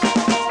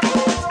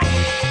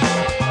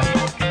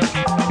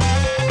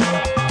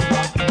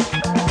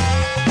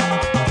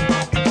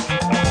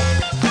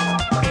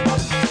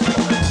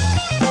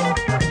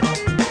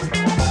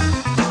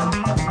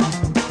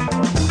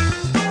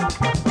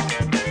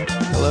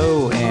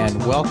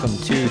welcome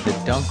to the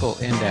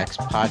Dunkel Index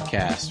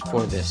podcast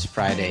for this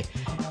Friday,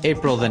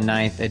 April the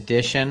 9th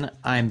edition.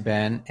 I'm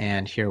Ben,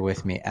 and here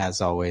with me,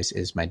 as always,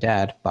 is my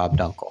dad, Bob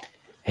Dunkel.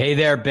 Hey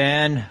there,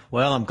 Ben.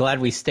 Well, I'm glad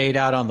we stayed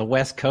out on the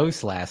West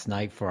Coast last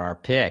night for our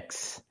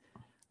picks.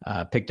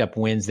 Picked up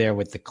wins there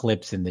with the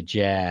Clips and the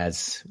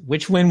Jazz.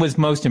 Which win was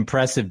most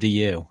impressive to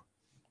you?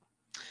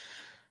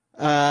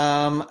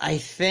 I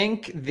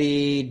think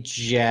the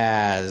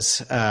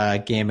Jazz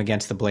game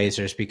against the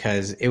Blazers,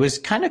 because it was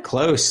kind of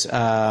close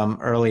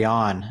early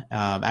on.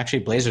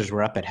 Actually, Blazers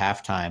were up at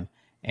halftime.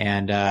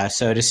 And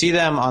so to see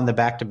them on the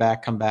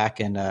back-to-back come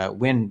back and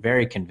win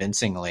very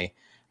convincingly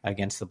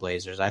against the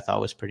Blazers, I thought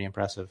was pretty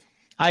impressive.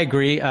 I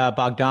agree.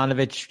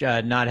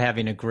 Bogdanovich not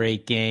having a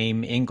great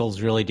game.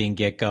 Ingles really didn't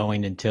get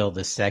going until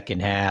the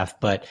second half.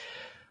 But,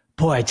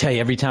 boy, I tell you,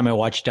 every time I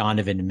watch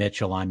Donovan and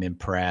Mitchell, I'm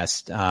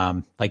impressed.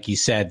 Like you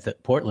said,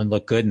 Portland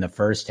looked good in the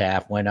first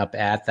half, went up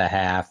at the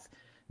half.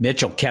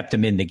 Mitchell kept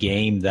him in the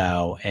game,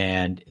 though,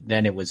 and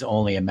then it was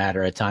only a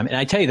matter of time. And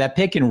I tell you, that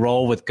pick and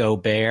roll with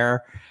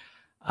Gobert,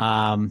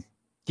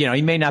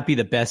 he may not be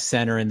the best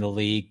center in the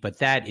league, but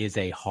that is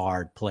a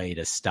hard play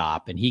to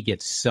stop, and he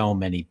gets so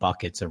many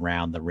buckets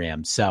around the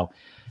rim. So,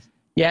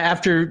 yeah,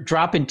 after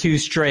dropping two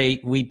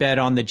straight, we bet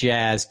on the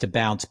Jazz to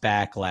bounce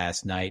back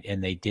last night,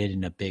 and they did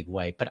in a big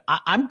way. But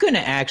I'm going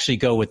to actually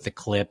go with the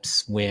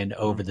Clips win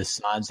over the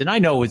Suns, and I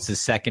know it's the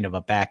second of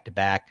a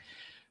back-to-back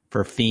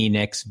for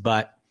Phoenix,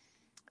 but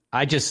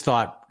I just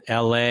thought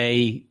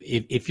LA,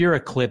 if you're a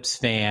Clips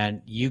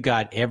fan, you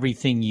got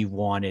everything you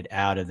wanted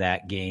out of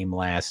that game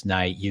last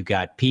night. You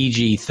got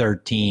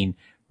PG-13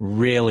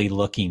 really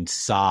looking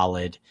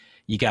solid.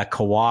 You got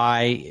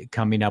Kawhi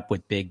coming up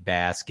with big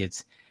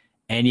baskets.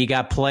 And you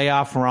got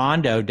playoff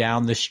Rondo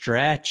down the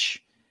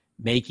stretch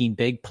making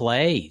big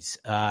plays.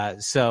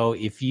 So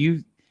if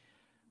you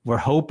were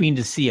hoping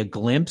to see a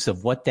glimpse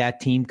of what that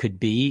team could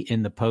be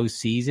in the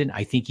postseason,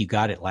 I think you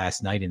got it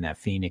last night in that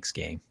Phoenix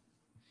game.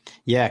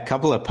 Yeah, a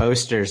couple of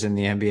posters in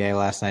the NBA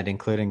last night,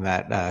 including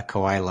that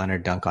Kawhi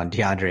Leonard dunk on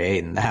DeAndre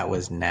Ayton. That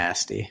was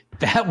nasty.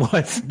 That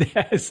was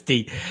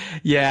nasty.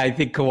 Yeah, I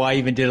think Kawhi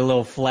even did a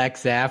little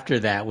flex after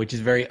that, which is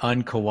very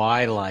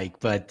un-Kawhi-like.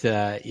 But,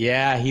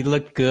 yeah, he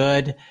looked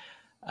good.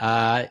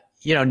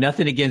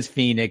 Nothing against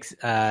Phoenix.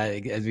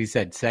 As we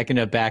said, second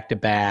of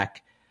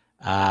back-to-back.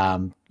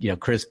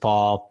 Chris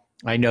Paul,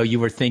 I know you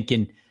were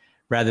thinking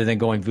rather than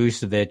going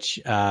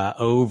Vucevic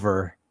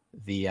over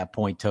the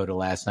point total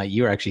last night,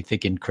 you were actually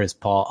thinking Chris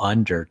Paul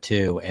under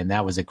too, and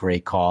that was a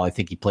great call. I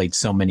think he played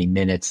so many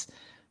minutes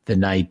the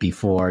night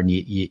before, and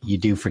you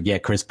do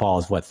forget Chris Paul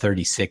is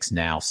 36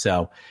 now,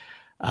 so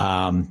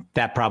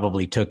that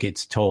probably took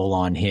its toll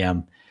on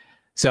him.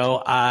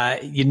 So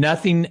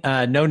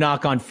no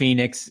knock on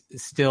Phoenix,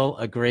 still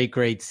a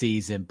great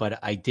season, but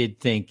I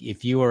did think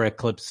if you were a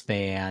Clips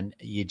fan,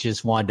 you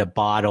just wanted to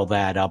bottle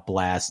that up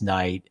last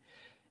night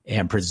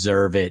and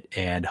preserve it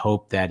and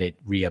hope that it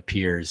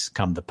reappears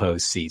come the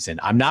postseason.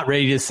 I'm not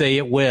ready to say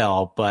it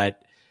will,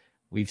 but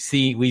we've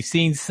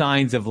seen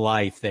signs of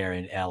life there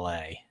in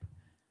LA.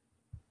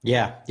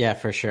 Yeah,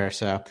 for sure.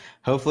 So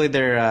hopefully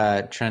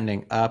they're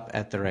trending up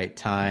at the right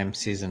time.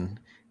 Season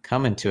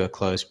coming to a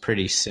close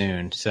pretty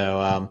soon.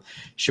 So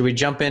should we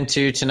jump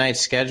into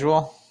tonight's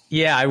schedule?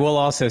 Yeah, I will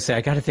also say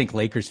I got to think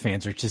Lakers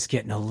fans are just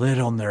getting a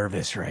little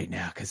nervous right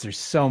now because there's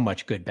so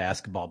much good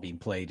basketball being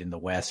played in the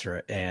West.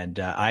 And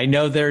I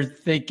know they're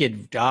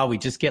thinking, we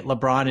just get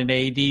LeBron and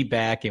AD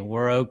back and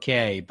we're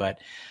okay. But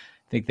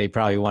I think they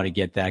probably want to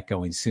get that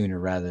going sooner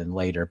rather than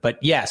later. But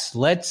yes,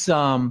 let's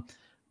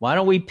why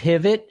don't we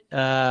pivot?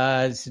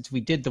 Since we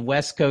did the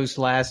West Coast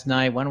last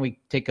night, why don't we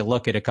take a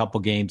look at a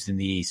couple games in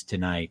the East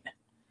tonight?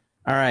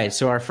 All right,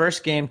 so our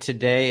first game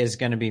today is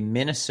going to be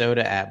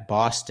Minnesota at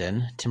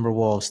Boston.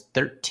 Timberwolves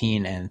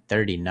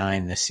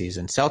 13-39 this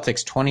season.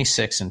 Celtics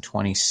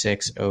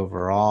 26-26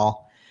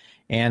 overall.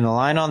 And the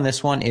line on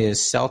this one is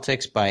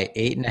Celtics by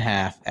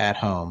 8.5 at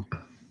home.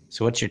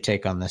 So what's your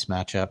take on this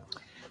matchup?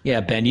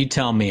 Yeah, Ben, you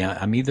tell me.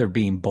 I'm either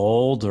being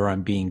bold or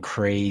I'm being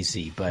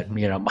crazy. But,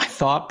 my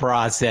thought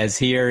process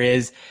here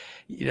is,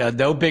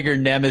 no bigger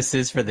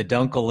nemesis for the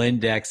Dunkel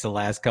Index the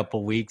last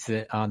couple of weeks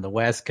on the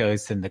West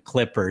Coast than the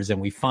Clippers,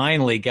 and we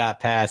finally got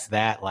past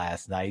that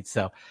last night.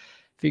 So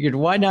figured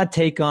why not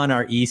take on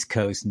our East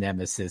Coast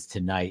nemesis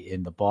tonight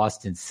in the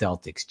Boston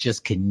Celtics.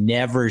 Just can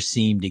never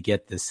seem to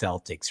get the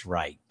Celtics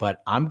right.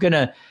 But I'm going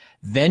to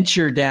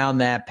venture down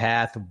that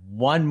path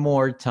one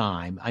more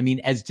time. I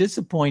mean, as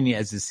disappointing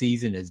as the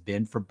season has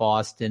been for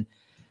Boston,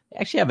 they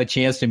actually have a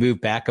chance to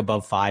move back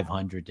above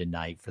 500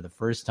 tonight for the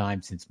first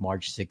time since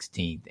March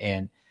 16th.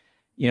 And,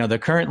 they're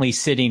currently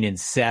sitting in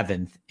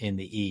 7th in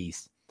the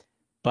East.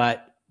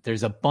 But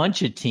there's a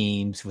bunch of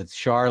teams with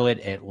Charlotte,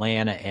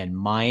 Atlanta, and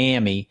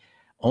Miami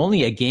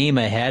only a game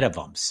ahead of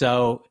them.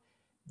 So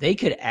they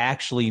could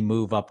actually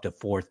move up to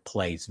 4th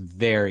place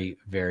very,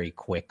 very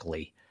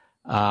quickly.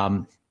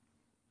 The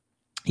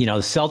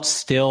Celtics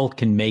still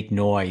can make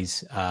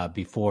noise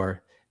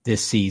before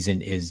this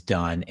season is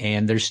done.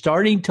 And they're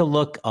starting to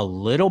look a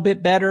little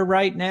bit better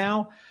right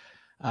now.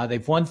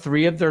 They've won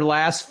 3 of their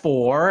last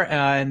 4,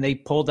 and they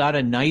pulled out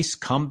a nice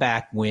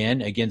comeback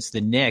win against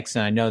the Knicks.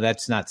 And I know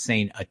that's not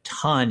saying a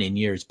ton in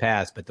years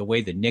past, but the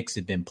way the Knicks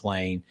have been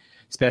playing,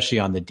 especially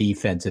on the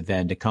defensive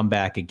end, to come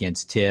back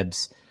against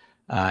Tibbs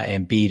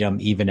and beat them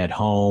even at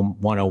home,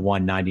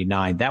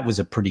 101-99, that was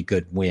a pretty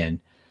good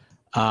win.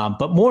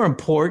 But more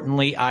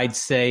importantly, I'd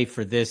say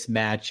for this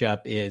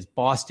matchup is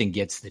Boston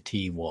gets the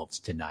T-Wolves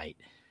tonight.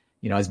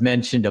 As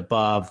mentioned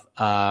above,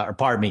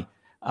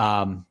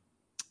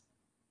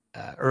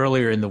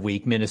 earlier in the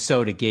week,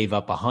 Minnesota gave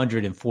up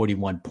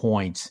 141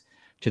 points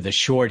to the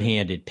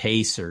shorthanded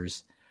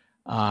Pacers.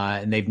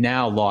 And they've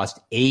now lost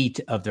 8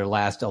 of their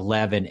last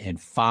 11 and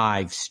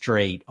 5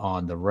 straight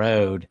on the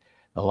road.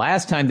 The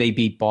last time they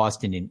beat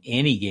Boston in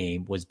any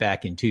game was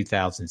back in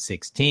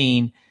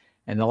 2016.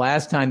 And the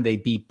last time they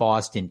beat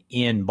Boston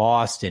in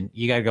Boston,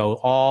 you got to go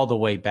all the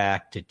way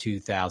back to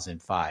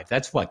 2005.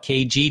 That's what,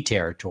 KG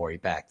territory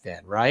back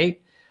then,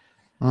 right?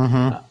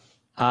 Mm-hmm.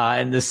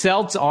 And the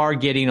Celts are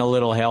getting a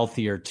little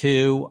healthier,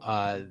 too.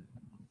 The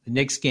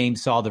Knicks game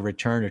saw the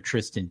return of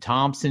Tristan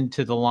Thompson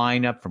to the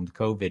lineup from the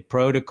COVID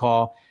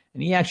protocol,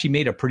 and he actually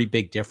made a pretty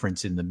big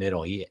difference in the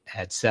middle. He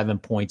had 7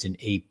 points and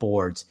 8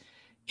 boards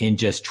in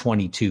just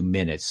 22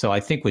 minutes. So I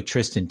think with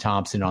Tristan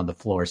Thompson on the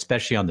floor,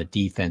 especially on the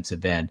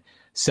defensive end,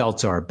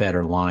 Celts are a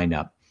better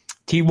lineup.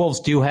 T-Wolves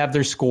do have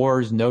their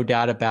scorers, no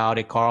doubt about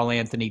it.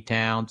 Karl-Anthony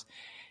Towns,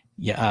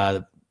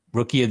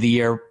 Rookie of the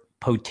Year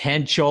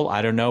potential.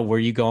 I don't know where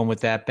you going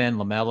with that, Ben,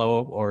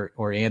 LaMelo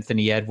or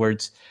Anthony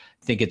Edwards.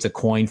 I think it's a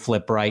coin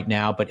flip right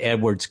now, but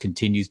Edwards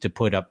continues to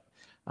put up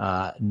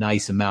a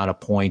nice amount of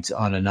points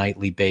on a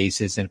nightly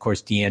basis. And, of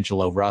course,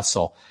 D'Angelo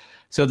Russell.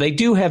 So they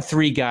do have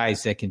 3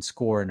 guys that can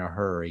score in a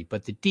hurry,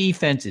 but the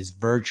defense is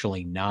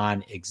virtually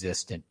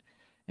non-existent.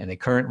 And they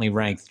currently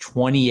rank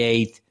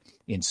 28th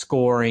in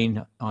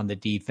scoring on the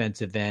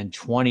defensive end,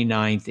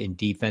 29th in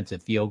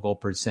defensive field goal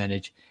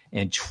percentage,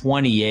 and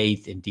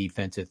 28th in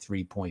defensive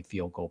three-point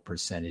field goal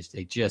percentage.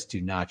 They just do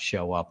not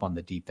show up on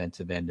the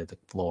defensive end of the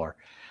floor.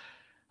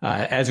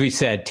 As we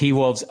said,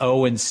 T-Wolves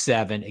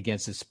 0-7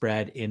 against the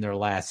spread in their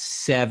last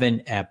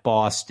 7 at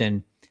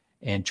Boston,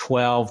 and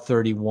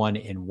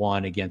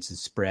 12-31-1 against the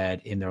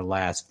spread in their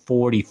last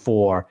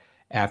 44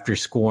 after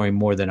scoring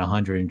more than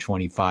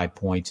 125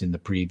 points in the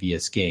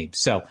previous game.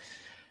 So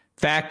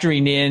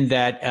factoring in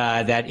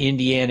that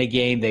Indiana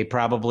game, they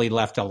probably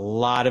left a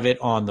lot of it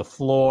on the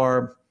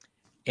floor,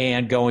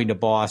 and going to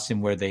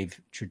Boston where they've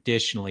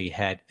traditionally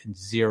had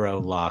 0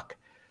 luck.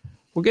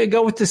 We're going to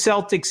go with the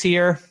Celtics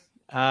here.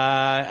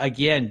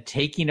 Again,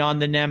 taking on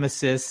the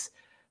nemesis,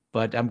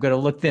 but I'm going to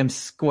look them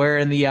square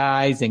in the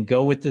eyes and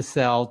go with the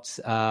Celts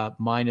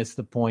minus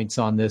the points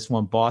on this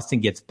one. Boston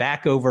gets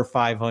back over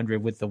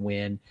 500 with the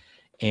win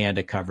and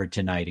a cover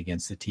tonight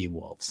against the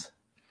T-Wolves.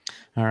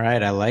 All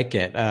right, I like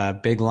it.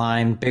 Big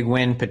line, big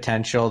win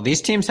potential.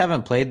 These teams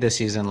haven't played this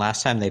season.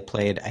 Last time they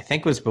played, I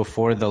think, was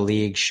before the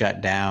league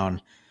shut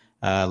down,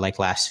 like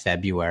last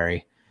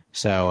February.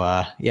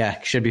 So,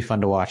 yeah, should be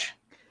fun to watch.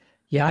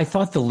 Yeah, I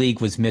thought the league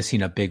was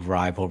missing a big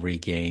rivalry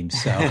game,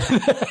 so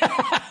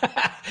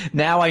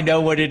now I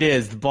know what it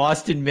is.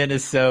 Boston,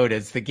 Minnesota.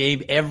 It's the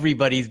game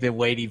everybody's been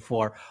waiting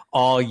for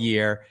all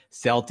year.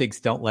 Celtics,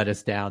 don't let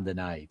us down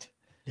tonight.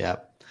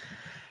 Yep.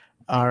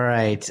 All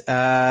right,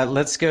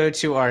 let's go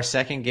to our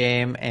second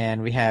game,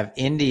 and we have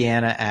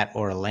Indiana at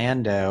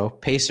Orlando.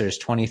 Pacers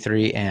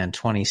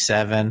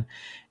 23-27,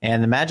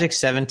 and the Magic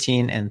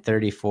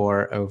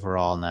 17-34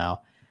 overall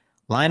now.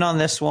 Line on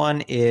this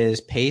one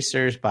is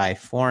Pacers by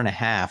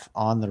 4.5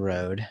 on the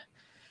road.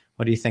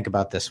 What do you think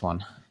about this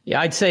one? Yeah,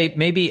 I'd say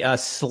maybe a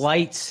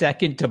slight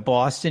second to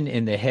Boston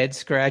in the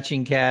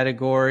head-scratching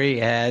category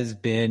has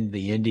been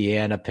the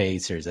Indiana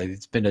Pacers.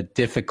 It's been a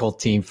difficult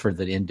team for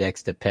the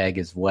index to peg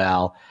as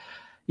well.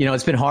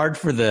 It's been hard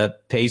for the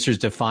Pacers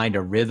to find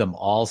a rhythm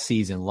all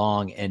season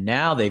long, and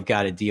now they've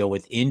got to deal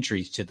with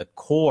injuries to the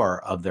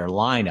core of their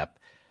lineup.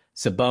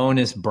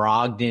 Sabonis,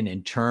 Brogdon,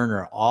 and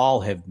Turner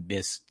all have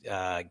missed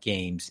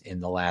games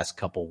in the last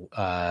couple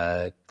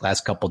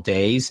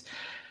days.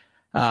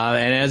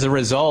 And as a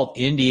result,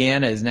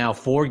 Indiana is now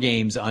 4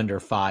 games under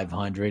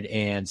 500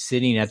 and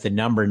sitting at the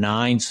number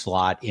 9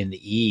 slot in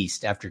the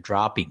East after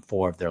dropping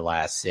 4 of their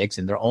last 6.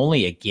 And they're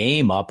only a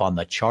game up on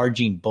the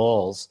Charging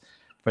Bulls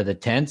for the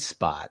 10th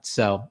spot.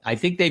 So I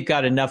think they've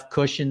got enough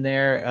cushion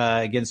there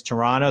against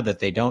Toronto that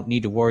they don't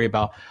need to worry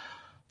about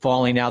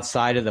falling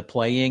outside of the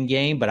play-in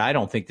game. But I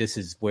don't think this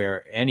is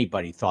where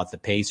anybody thought the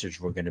Pacers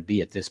were going to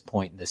be at this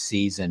point in the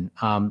season.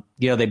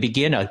 They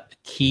begin a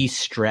key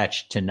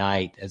stretch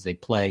tonight as they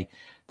play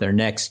their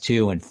next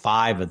 2 and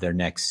 5 of their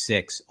next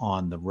 6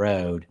 on the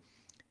road.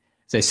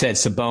 As I said,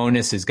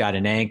 Sabonis has got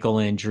an ankle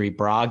injury.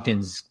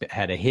 Brogdon's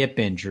had a hip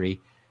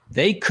injury.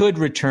 They could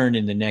return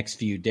in the next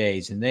few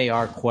days, and they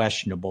are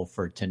questionable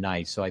for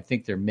tonight. So I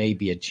think there may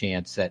be a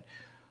chance that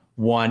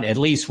at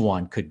least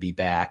one could be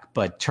back.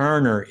 But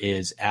Turner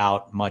is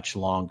out much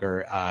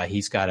longer.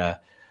 He's got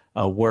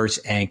a worse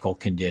ankle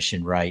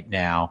condition right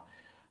now.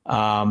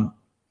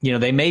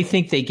 They may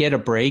think they get a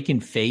break in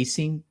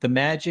facing the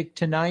Magic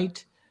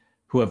tonight,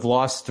 who have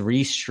lost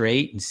 3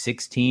 straight and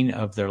 16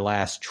 of their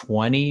last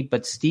 20.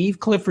 But Steve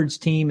Clifford's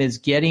team is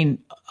getting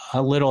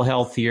a little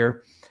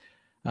healthier.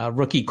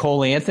 Rookie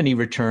Cole Anthony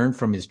returned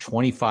from his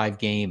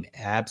 25-game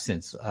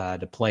absence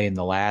to play in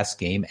the last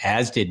game,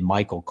 as did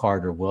Michael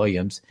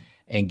Carter-Williams.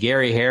 And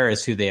Gary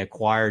Harris, who they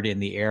acquired in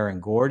the Aaron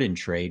Gordon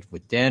trade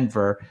with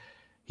Denver,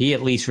 he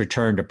at least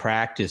returned to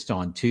practice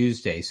on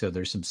Tuesday. So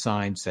there's some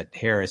signs that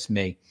Harris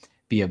may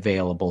be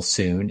available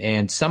soon.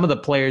 And some of the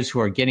players who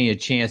are getting a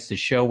chance to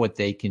show what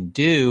they can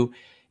do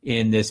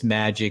in this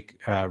Magic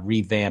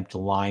revamped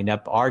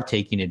lineup are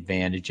taking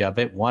advantage of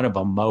it. One of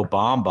them, Mo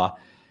Bamba,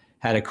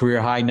 had a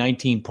career-high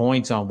 19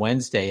 points on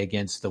Wednesday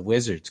against the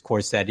Wizards. Of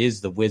course, that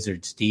is the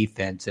Wizards'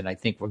 defense, and I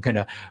think we're going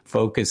to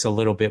focus a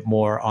little bit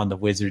more on the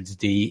Wizards'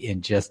 D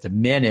in just a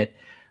minute.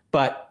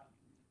 But,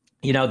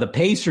 the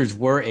Pacers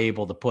were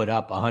able to put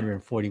up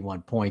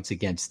 141 points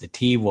against the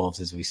T-Wolves,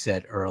 as we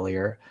said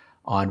earlier,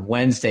 on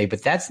Wednesday.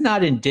 But that's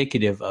not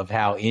indicative of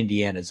how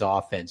Indiana's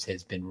offense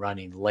has been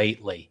running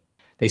lately.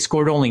 They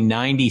scored only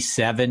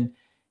 97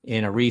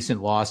 in a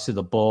recent loss to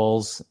the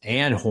Bulls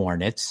and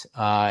Hornets.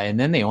 And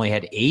then they only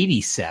had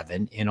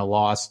 87 in a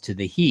loss to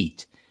the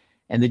Heat.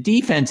 And the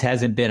defense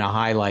hasn't been a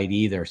highlight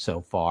either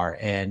so far.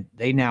 And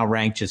they now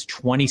rank just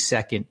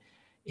 22nd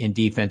in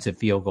defensive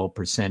field goal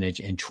percentage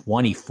and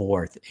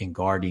 24th in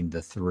guarding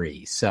the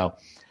three. So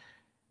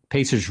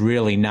Pacers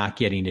really not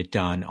getting it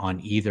done on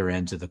either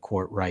ends of the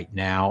court right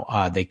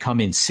now. They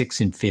come in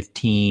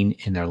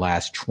 6-15 in their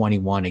last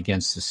 21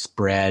 against the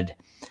spread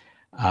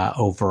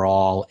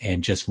overall,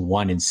 and just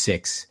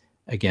 1-6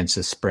 against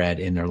the spread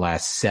in their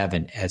last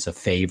 7 as a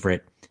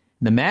favorite.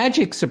 The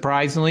Magic,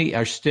 surprisingly,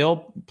 are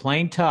still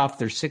playing tough.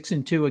 They're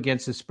 6-2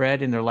 against the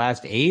spread in their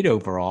last 8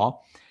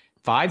 overall,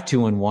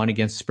 5-2-1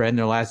 against the spread in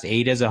their last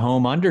 8 as a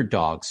home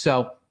underdog.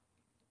 So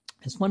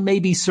this one may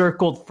be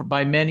circled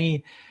by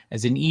many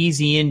as an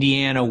easy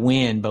Indiana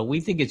win, but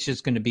we think it's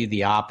just going to be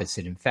the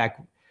opposite. In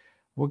fact,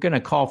 we're going to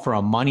call for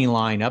a money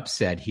line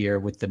upset here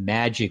with the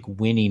Magic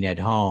winning at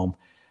home.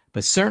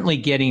 But certainly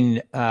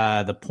getting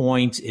the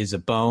points is a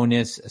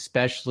bonus,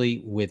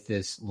 especially with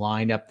this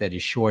lineup that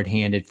is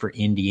shorthanded for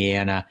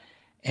Indiana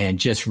and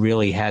just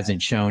really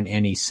hasn't shown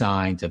any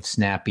signs of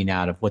snapping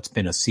out of what's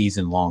been a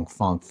season-long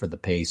funk for the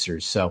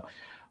Pacers. So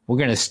we're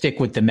going to stick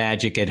with the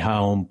Magic at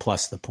home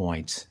plus the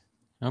points.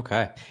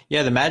 Okay.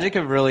 Yeah, the Magic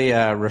have really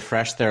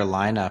refreshed their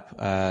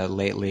lineup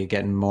lately,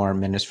 getting more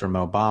minutes from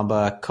Mo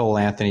Bamba. Cole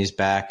Anthony's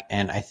back,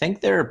 and I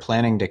think they're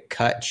planning to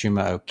cut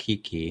Chuma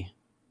Okeke.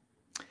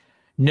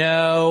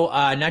 No,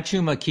 not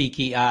Chuma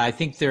Kiki. I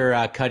think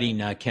they're cutting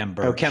Khem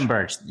Birch. Oh, Khem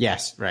Birch.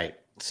 Yes, right.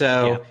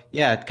 So,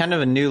 yeah, kind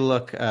of a new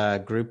look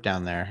group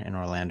down there in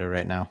Orlando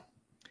right now.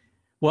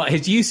 Well,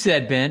 as you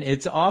said, Ben,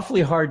 it's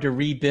awfully hard to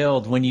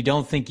rebuild when you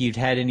don't think you've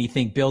had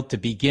anything built to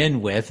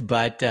begin with.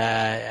 But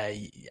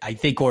I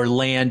think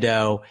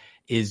Orlando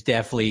is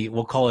definitely,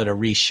 we'll call it a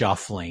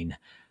reshuffling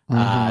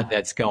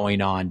that's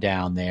going on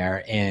down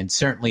there, and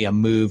certainly a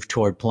move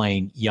toward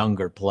playing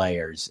younger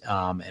players.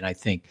 And I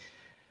think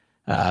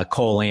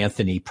Cole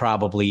Anthony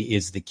probably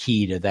is the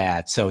key to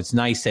that. So it's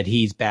nice that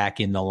he's back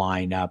in the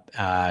lineup,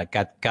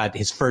 got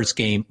his first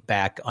game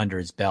back under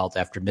his belt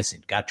after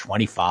got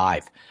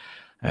 25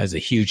 as a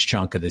huge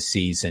chunk of the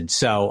season.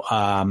 So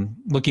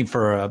looking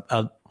for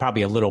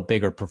probably a little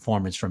bigger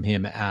performance from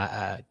him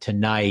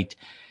tonight,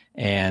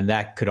 and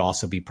that could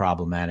also be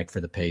problematic for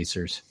the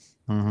Pacers.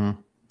 Mm-hmm.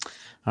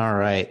 All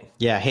right.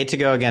 Yeah, hate to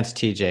go against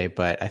TJ,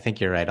 but I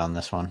think you're right on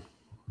this one.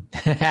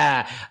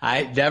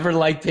 I never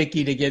like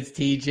picking against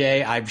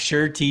TJ. I'm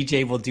sure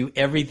TJ will do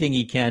everything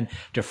he can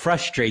to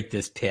frustrate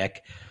this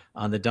pick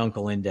on the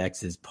Dunkel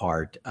Index's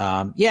part.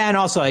 And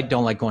also I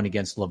don't like going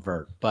against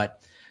LeVert,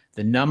 but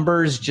the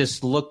numbers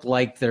just look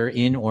like they're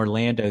in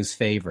Orlando's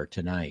favor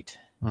tonight.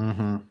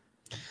 Mm-hmm.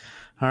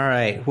 All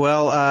right.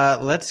 Well,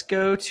 let's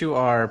go to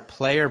our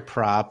player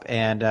prop.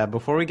 And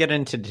before we get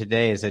into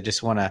today's, I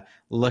just want to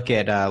look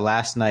at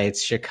last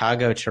night's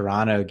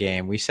Chicago-Toronto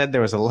game. We said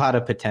there was a lot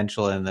of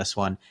potential in this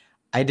one.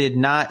 I did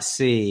not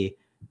see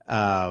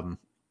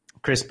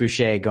Chris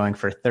Boucher going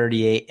for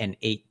 38 and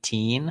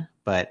 18,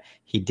 but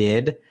he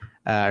did,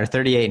 or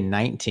 38 and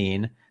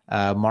 19.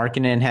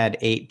 Markkanen had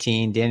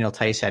 18. Daniel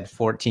Tice had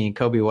 14.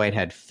 Kobe White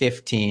had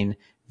 15.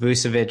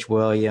 Vucevic,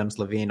 Williams,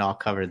 Levine all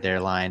covered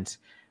their lines.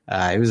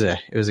 It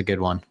was a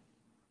good one.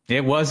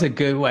 It was a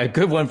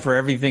good one for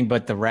everything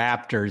but the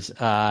Raptors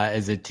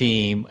as a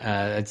team.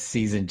 That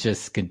season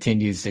just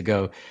continues to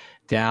go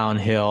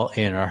downhill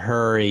in a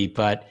hurry.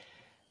 But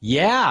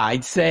yeah,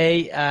 I'd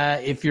say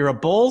if you're a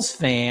Bulls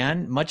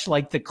fan, much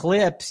like the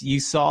Clips, you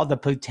saw the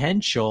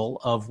potential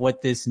of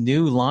what this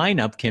new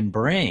lineup can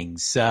bring.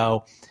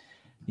 So,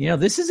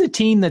 this is a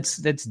team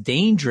that's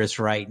dangerous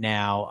right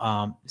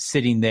now,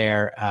 sitting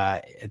there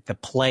at the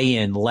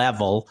play-in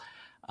level.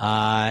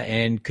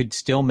 And could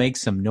still make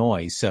some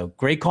noise. So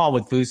great call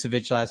with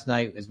Vucevic last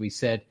night. As we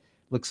said,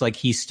 looks like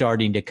he's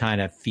starting to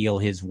kind of feel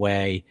his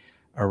way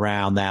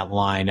around that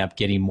lineup,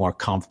 getting more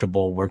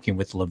comfortable working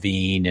with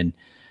Levine.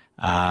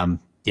 And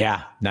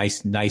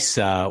nice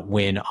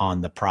win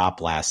on the prop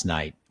last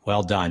night.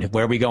 Well done.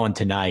 Where are we going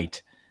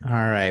tonight? All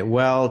right.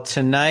 Well,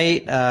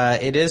 tonight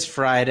it is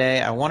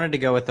Friday. I wanted to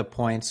go with the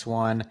points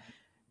one.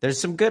 There's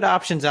some good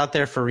options out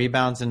there for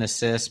rebounds and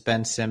assists.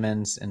 Ben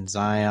Simmons and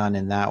Zion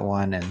in that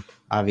one, and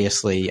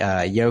obviously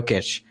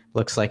Jokic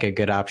looks like a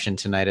good option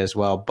tonight as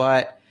well.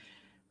 But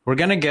we're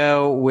going to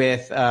go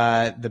with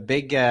the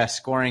big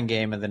scoring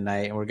game of the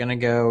night, and we're going to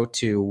go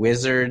to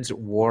Wizards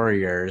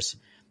Warriors,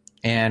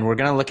 and we're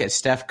going to look at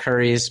Steph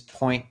Curry's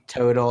point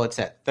total. It's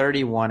at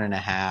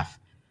 31.5.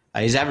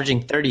 He's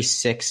averaging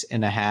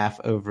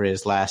 36.5 over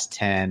his last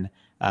 10.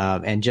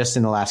 And just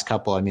in the last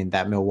couple,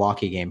 that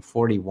Milwaukee game,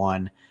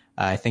 41.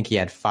 I think he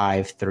had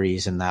 5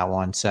 threes in that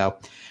one. So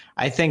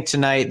I think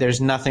tonight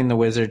there's nothing the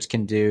Wizards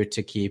can do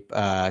to keep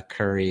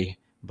Curry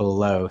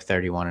below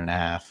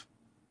 31.5.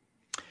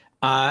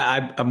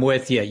 I'm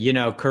with you. You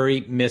know,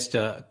 Curry missed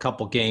a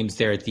couple games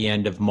there at the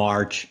end of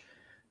March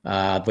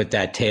with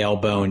that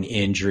tailbone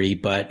injury,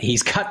 but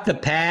he's got the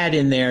pad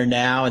in there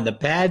now, and the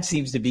pad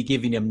seems to be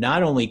giving him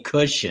not only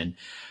cushion,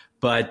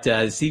 but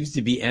seems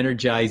to be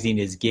energizing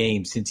his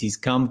game. Since he's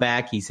come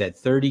back, he's had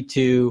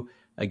 32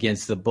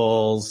 against the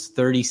Bulls,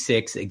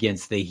 36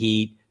 against the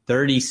Heat,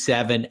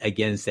 37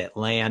 against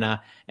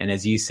Atlanta, and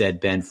as you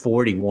said, Ben,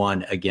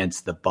 41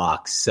 against the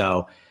Bucks.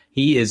 So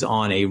he is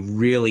on a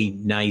really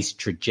nice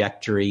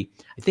trajectory.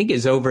 I think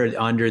his over and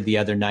under the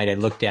other night, I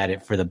looked at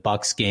it for the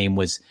Bucks game,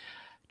 was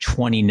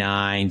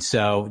 29.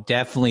 So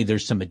definitely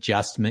there's some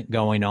adjustment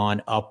going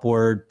on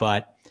upward,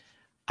 but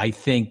I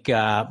think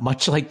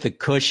much like the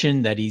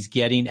cushion that he's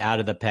getting out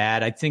of the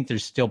pad, I think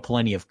there's still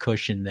plenty of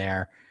cushion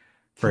there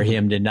for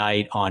him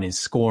tonight on his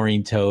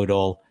scoring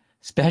total,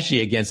 especially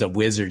against a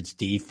Wizards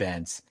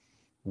defense,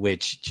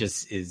 which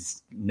just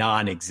is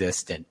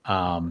non-existent.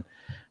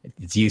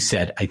 As you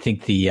said, I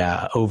think the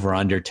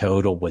over-under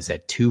total was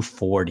at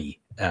 240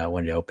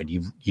 when it opened.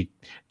 You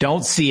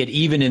don't see it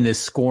even in this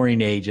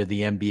scoring age of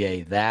the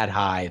NBA that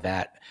high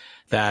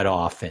that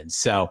often.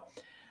 So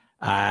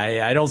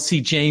I don't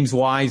see James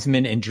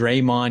Wiseman and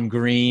Draymond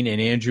Green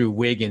and Andrew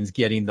Wiggins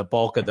getting the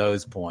bulk of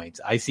those points.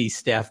 I see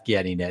Steph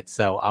getting it.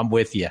 So I'm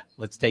with you.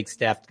 Let's take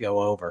Steph to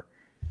go over.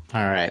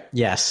 All right.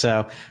 Yes.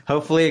 So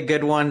hopefully a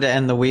good one to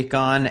end the week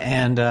on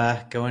and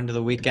go into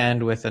the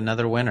weekend with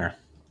another winner.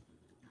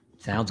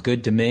 Sounds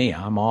good to me.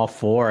 I'm all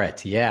for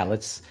it. Yeah,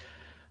 let's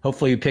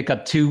hopefully pick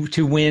up two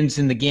wins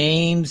in the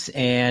games.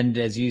 And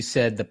as you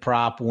said, the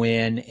prop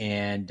win,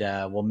 and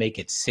we'll make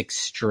it 6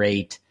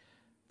 straight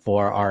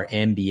for our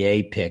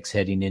NBA picks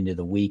heading into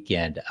the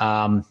weekend.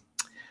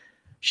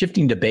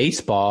 Shifting to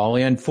baseball,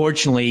 we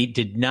unfortunately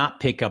did not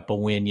pick up a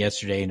win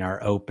yesterday in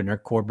our opener.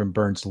 Corbin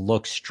Burns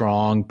looked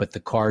strong, but the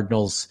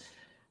Cardinals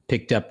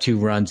picked up 2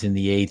 runs in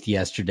the 8th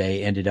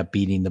yesterday, ended up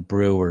beating the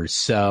Brewers.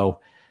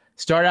 So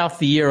start off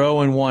the year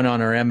 0-1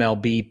 on our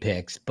MLB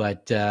picks,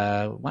 but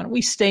why don't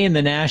we stay in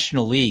the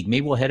National League?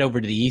 Maybe we'll head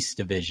over to the East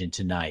Division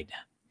tonight.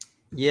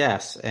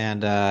 Yes,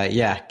 and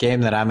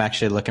game that I'm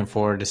actually looking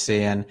forward to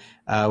seeing.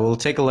 We'll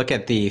take a look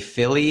at the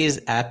Phillies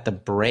at the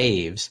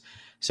Braves.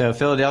 So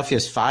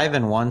Philadelphia's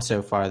 5-1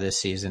 so far this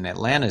season.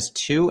 Atlanta's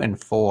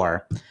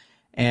 2-4.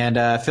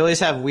 And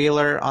Phillies have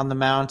Wheeler on the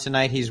mound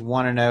tonight. He's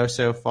 1-0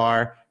 so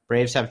far.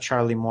 Braves have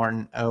Charlie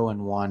Morton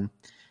 0-1.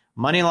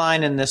 Money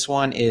line in this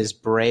one is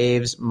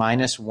Braves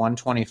minus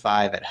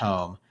 125 at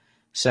home.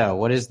 So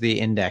what does the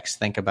index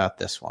think about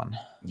this one?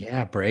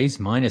 Yeah, Braves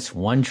minus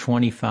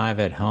 125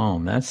 at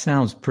home. That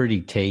sounds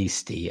pretty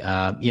tasty.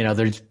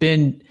 There's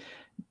been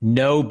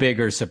no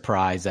bigger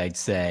surprise, I'd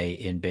say,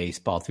 in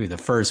baseball through the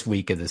first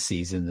week of the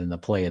season than the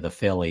play of the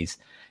Phillies.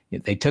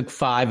 They took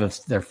 5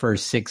 of their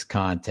first 6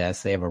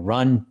 contests. They have a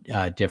run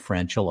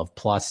differential of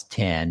plus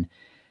 10.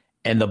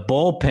 And the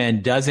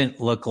bullpen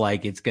doesn't look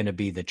like it's going to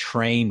be the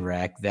train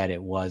wreck that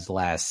it was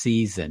last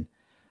season.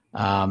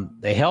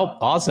 They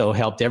also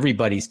helped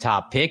everybody's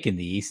top pick in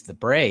the East, the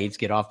Braves,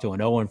 get off to an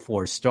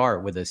 0-4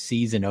 start with a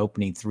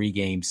season-opening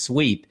 3-game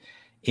sweep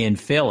in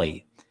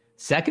Philly.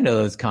 Second of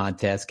those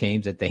contests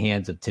came at the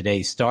hands of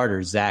today's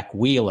starter, Zach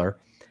Wheeler.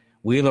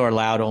 Wheeler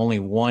allowed only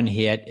 1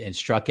 hit and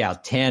struck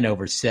out 10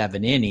 over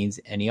 7 innings,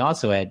 and he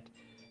also had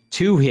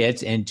 2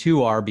 hits and 2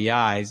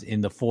 RBIs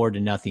in the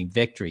 4-0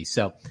 victory.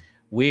 So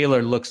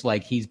Wheeler looks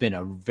like he's been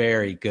a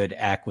very good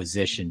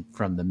acquisition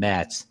from the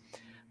Mets.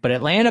 But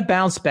Atlanta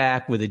bounced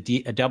back with a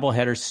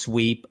doubleheader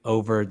sweep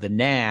over the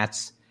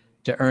Nats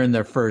to earn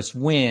their first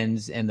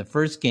wins, and the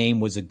first game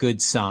was a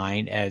good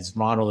sign as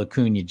Ronald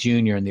Acuna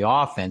Jr. and the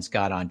offense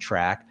got on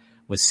track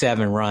with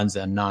 7 runs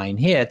and 9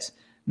 hits.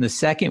 And the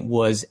second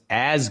was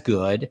as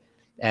good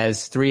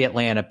as 3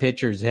 Atlanta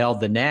pitchers held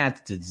the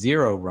Nats to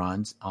 0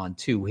 runs on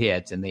 2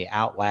 hits, and they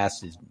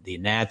outlasted the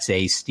Nats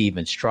ace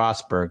Steven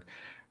Strasburg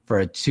for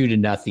a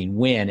 2-0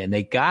 win. And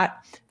they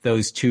got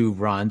those 2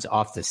 runs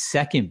off the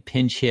second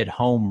pinch hit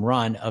home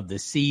run of the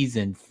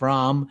season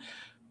from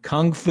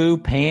Kung Fu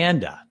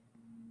Panda,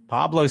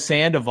 Pablo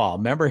Sandoval.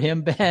 Remember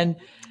him, Ben?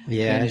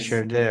 Yeah, I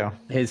sure do.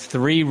 His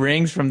 3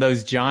 rings from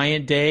those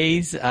Giant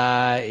days.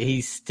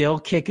 He's still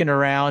kicking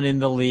around in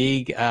the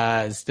league.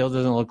 Still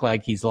doesn't look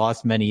like he's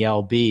lost many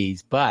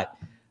LBs, but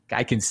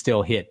guy can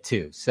still hit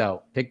too.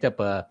 So picked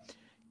up a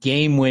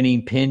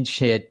game-winning pinch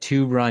hit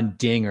 2-run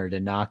dinger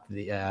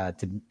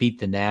to beat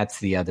the Nats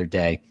the other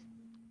day.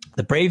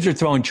 The Braves are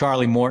throwing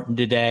Charlie Morton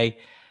today.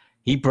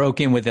 He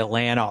broke in with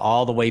Atlanta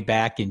all the way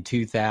back in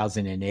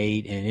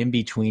 2008, and in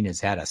between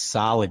has had a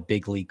solid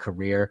big league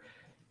career.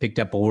 Picked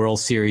up a World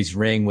Series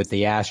ring with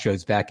the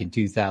Astros back in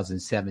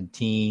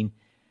 2017,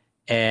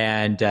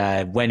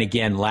 and went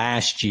again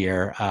last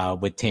year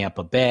with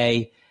Tampa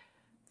Bay.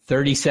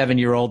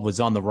 37-year-old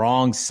was on the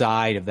wrong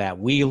side of that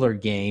Wheeler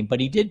game, but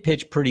he did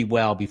pitch pretty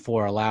well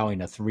before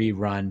allowing a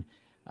 3-run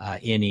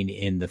inning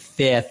in the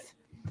 5th.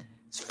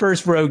 It's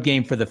first road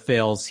game for the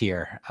Phils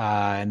here,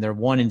 and they're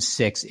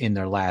 1-6 in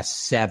their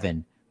last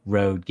 7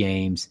 road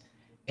games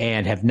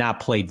and have not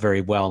played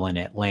very well in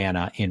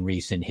Atlanta in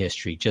recent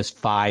history,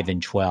 just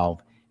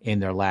 5-12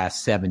 in their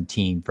last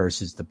 17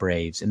 versus the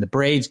Braves. And the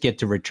Braves get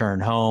to return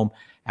home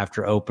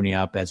after opening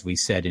up, as we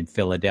said, in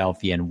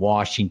Philadelphia and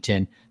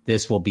Washington.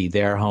 This will be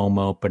their home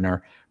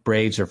opener.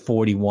 Braves are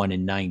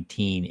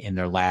 41-19 in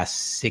their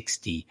last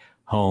 60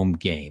 home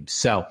games.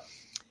 So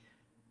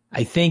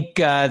I think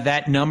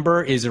that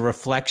number is a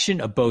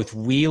reflection of both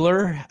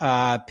Wheeler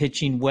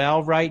pitching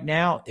well right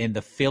now and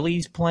the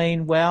Phillies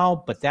playing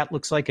well, but that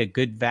looks like a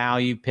good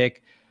value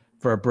pick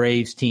for a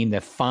Braves team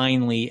that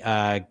finally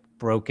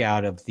broke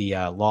out of the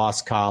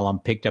loss column,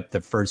 picked up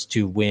the first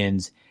 2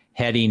 wins,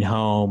 heading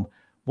home.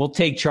 We'll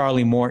take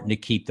Charlie Morton to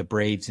keep the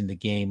Braves in the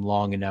game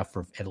long enough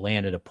for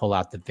Atlanta to pull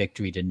out the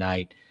victory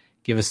tonight.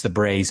 Give us the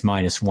Braves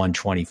minus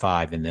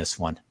 125 in this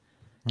one.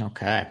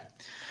 Okay.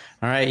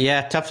 All right,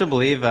 yeah, tough to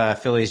believe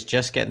Philly's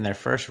just getting their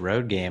first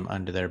road game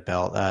under their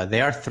belt.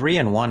 They are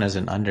 3-1 as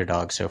an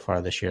underdog so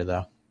far this year,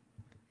 though.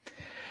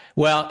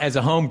 Well, as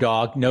a home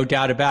dog, no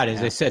doubt about it.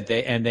 As I said,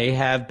 they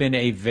have been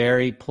a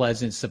very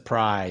pleasant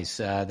surprise.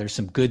 There's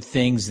some good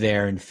things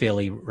there in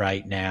Philly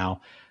right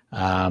now.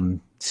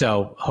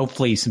 So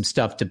hopefully some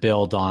stuff to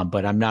build on,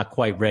 but I'm not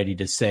quite ready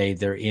to say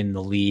they're in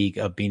the league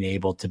of being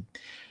able to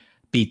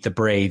beat the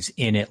Braves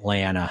in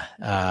Atlanta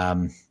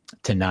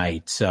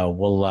tonight. So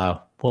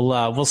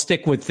we'll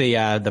stick with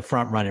the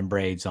front running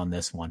Braves on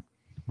this one.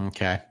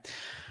 Okay.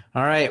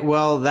 All right.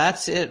 Well,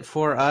 that's it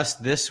for us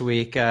this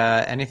week.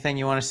 Anything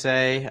you want to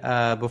say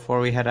before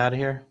we head out of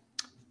here?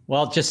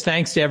 Well, just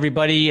thanks to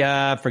everybody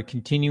for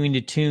continuing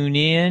to tune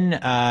in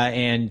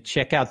and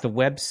check out the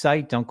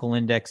website,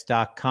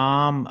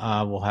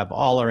 dunkleindex.com. We'll have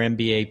all our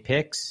NBA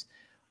picks,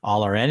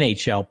 all our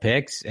NHL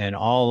picks, and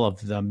all of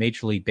the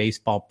Major League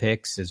Baseball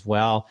picks as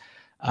well.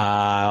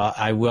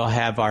 I will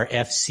have our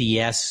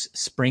FCS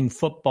spring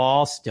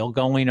football still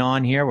going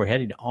on here. We're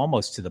heading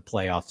almost to the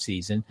playoff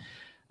season.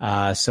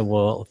 So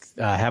we'll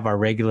have our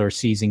regular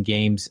season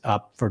games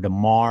up for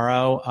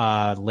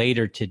tomorrow,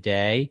 later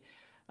today.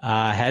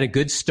 Had a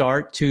good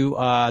start to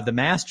the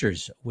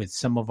Masters with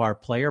some of our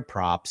player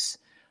props,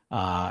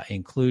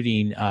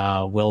 including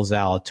Will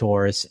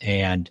Zalatoris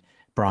and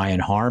Brian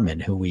Harman,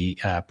 who we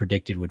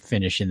predicted would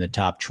finish in the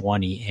top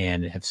 20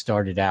 and have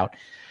started out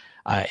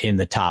in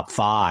the top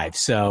 5.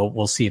 So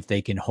we'll see if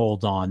they can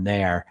hold on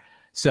there.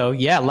 So,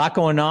 yeah, a lot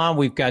going on.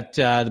 We've got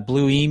the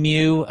Blue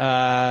Emu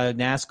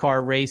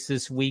NASCAR race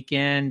this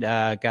weekend.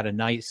 Got a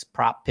nice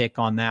prop pick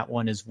on that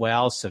one as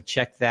well. So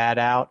check that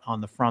out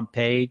on the front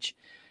page.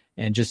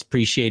 And just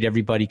appreciate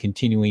everybody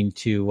continuing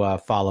to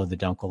follow the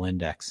Dunkel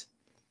Index.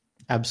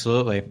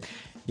 Absolutely.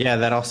 Yeah,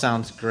 that all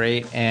sounds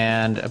great,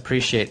 and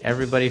appreciate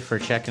everybody for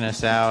checking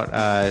us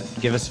out.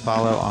 Give us a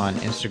follow on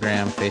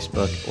Instagram,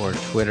 Facebook, or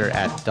Twitter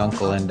at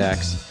Dunkel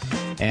Index.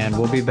 And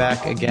we'll be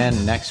back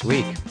again next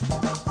week.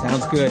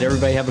 Sounds good.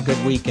 Everybody have a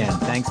good weekend.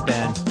 Thanks,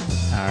 Ben.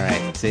 All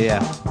right. See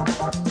ya.